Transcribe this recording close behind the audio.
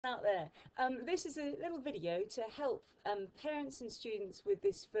out there. This is a little video to help parents and students with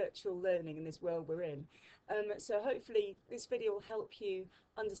this virtual learning in this world we're in. So hopefully this video will help you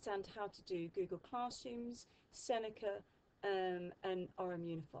understand how to do Google Classrooms, SENECA, and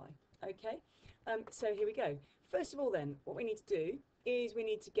unify. Okay, so here we go. First of all then, what we need to do is we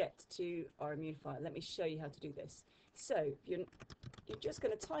need to get to unify. Let me show you how to do this. So you're just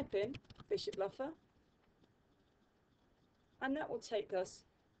going to type in Bishop Luffa, and that will take us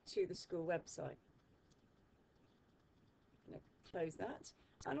to the school website. I'm going to close that,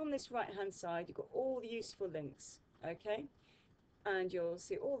 and on this right hand side you've got all the useful links, okay, and you'll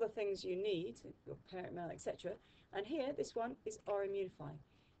see all the things you need, your parent mail, etc. And here, this one is unify.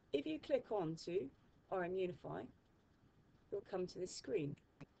 If you click on to unify, you'll come to this screen.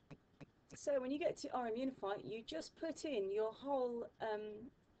 So when you get to unify, you just put in your whole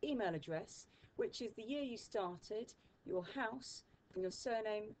email address, which is the year you started, your house, and your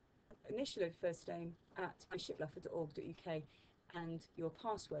surname, initial of first name, at bishopluffa.org.uk, and your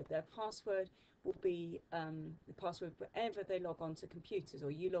password. Their password will be the password whenever they log on to computers,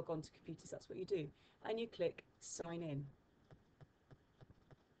 or you log on to computers, that's what you do. And you click sign in.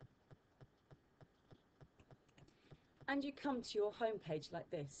 And you come to your home page like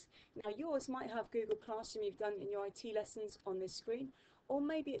this. Now yours might have Google Classroom you've done in your IT lessons on this screen, or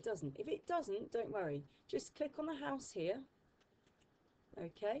maybe it doesn't. If it doesn't, don't worry. Just click on the house here,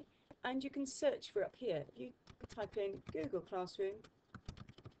 okay, and you can search for it up here. If you type in Google Classroom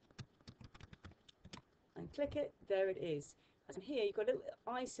and click it, there it is. And here you've got a little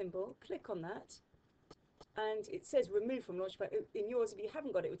eye symbol, click on that, and it says remove from Launchpad. In yours, if you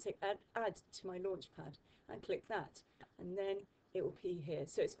haven't got it, it would say add to my Launchpad, and click that, and then it will be here.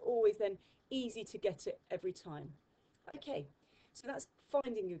 So it's always then easy to get it every time. Okay, so that's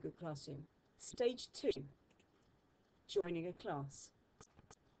finding Google Classroom. Stage 2, joining a class.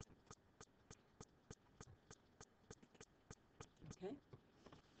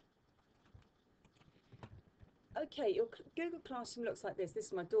 Okay, your Google Classroom looks like this. This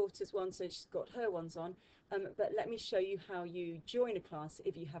is my daughter's one, so she's got her ones on. But let me show you how you join a class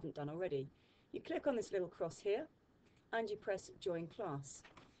if you haven't done already. You click on this little cross here, and you press join class.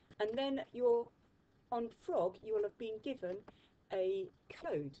 And then on Frog, you will have been given a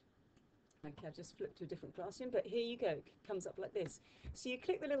code. Okay, I've just flipped to a different classroom, but here you go. It comes up like this. So you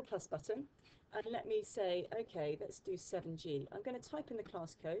click the little plus button, and let me say, okay, let's do 7G. I'm going to type in the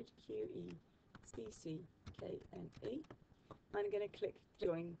class code, QECCKNE. I'm going to click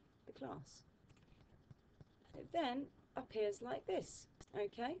join the class. It then appears like this,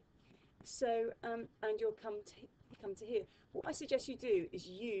 okay? So, and you'll come to here. What I suggest you do is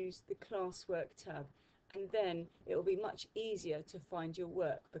use the classwork tab, and then it will be much easier to find your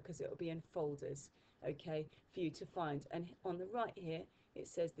work because it will be in folders, okay, for you to find. And on the right here, it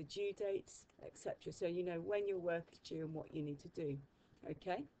says the due dates, etc. So you know when your work is due and what you need to do,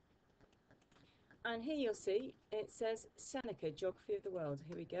 okay? And here you'll see it says SENECA, Geography of the World.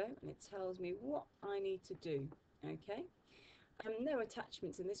 Here we go, and it tells me what I need to do, okay? No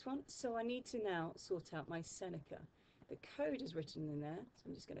attachments in this one, so I need to now sort out my SENECA. The code is written in there, so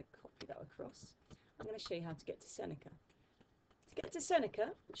I'm just going to copy that across. I'm going to show you how to get to SENECA. To get to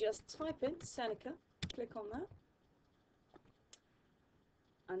SENECA, just type in SENECA, click on that,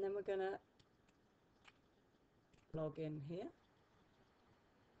 and then we're going to log in here.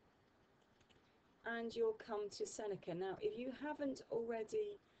 And you'll come to SENECA. Now, if you haven't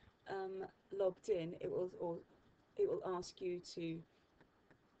already logged in, it will ask you to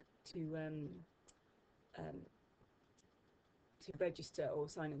register or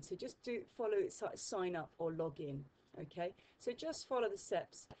sign in. So just follow it, sign up or log in. Okay. So just follow the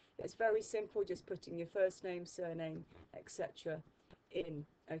steps. It's very simple. Just putting your first name, surname, etc. in.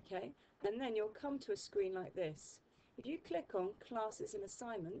 Okay. And then you'll come to a screen like this. If you click on classes and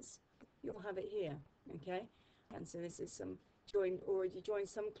assignments, you'll have it here, okay? And so this is already joined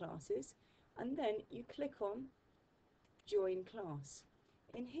some classes, and then you click on join class.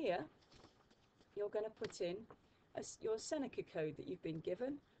 In here, you're going to put in your SENECA code that you've been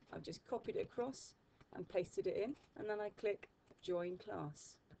given. I've just copied it across and pasted it in, and then I click join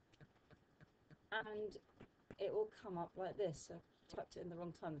class, and it will come up like this. So I typed it in the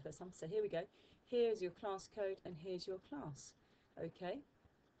wrong time the first time, so here we go. Here's your class code, and here's your class, okay?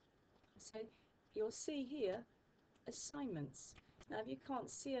 So you'll see here assignments. Now if you can't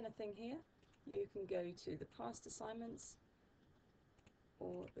see anything here, you can go to the past assignments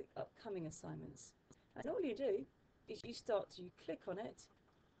or the upcoming assignments. And all you do is you click on it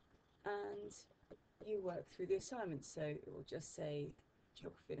and you work through the assignments. So it will just say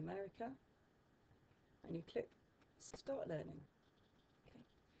Geography in America, and you click Start Learning. Okay.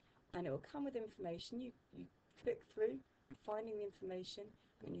 and it will come with information. You click through, finding the information,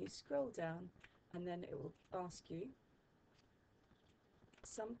 and you scroll down, and then it will ask you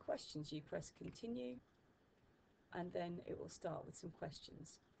some questions. You press continue, and then it will start with some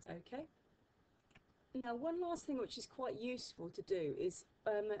questions. Okay. Now, one last thing which is quite useful to do is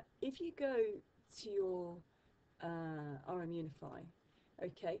if you go to your unify,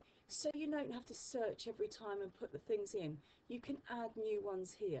 okay, so you don't have to search every time and put the things in, you can add new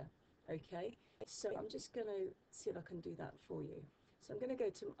ones here. Okay, so I'm just going to see if I can do that for you. So I'm going to go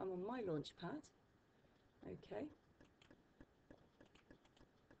to, I'm on my launch pad. Okay,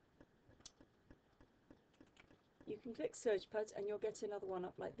 you can click search pads and you'll get another one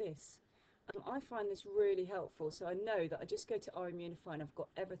up like this. I find this really helpful, so I know that I just go to unify and I've got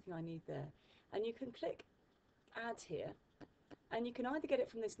everything I need there. And you can click add here, and you can either get it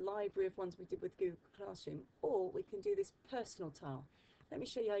from this library of ones we did with Google Classroom, or we can do this personal tile. Let me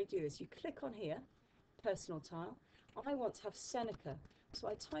show you how you do this. You click on here, personal tile. I want to have SENECA, so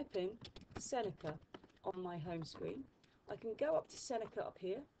I type in SENECA on my home screen. I can go up to SENECA up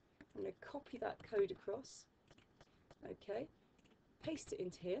here. I'm going to copy that code across. Okay, paste it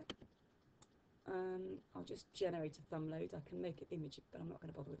into here. I'll just generate a thumb load. I can make it image, but I'm not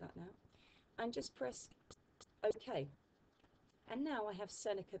going to bother with that now. And just press OK. And now I have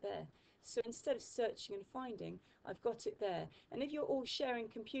SENECA there. So instead of searching and finding, I've got it there. And if you're all sharing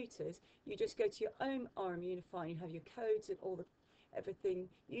computers, you just go to your own unify and you have your codes and all the everything,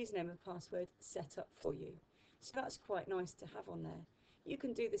 username and password set up for you. So that's quite nice to have on there. You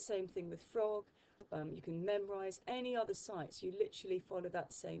can do the same thing with Frog. You can memorize any other sites. You literally follow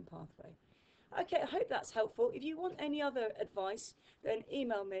that same pathway. Okay, I hope that's helpful. If you want any other advice, then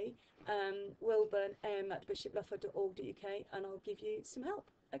email me, wilburn@bishopluffa.org.uk, and I'll give you some help.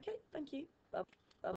 Okay, thank you. Bye.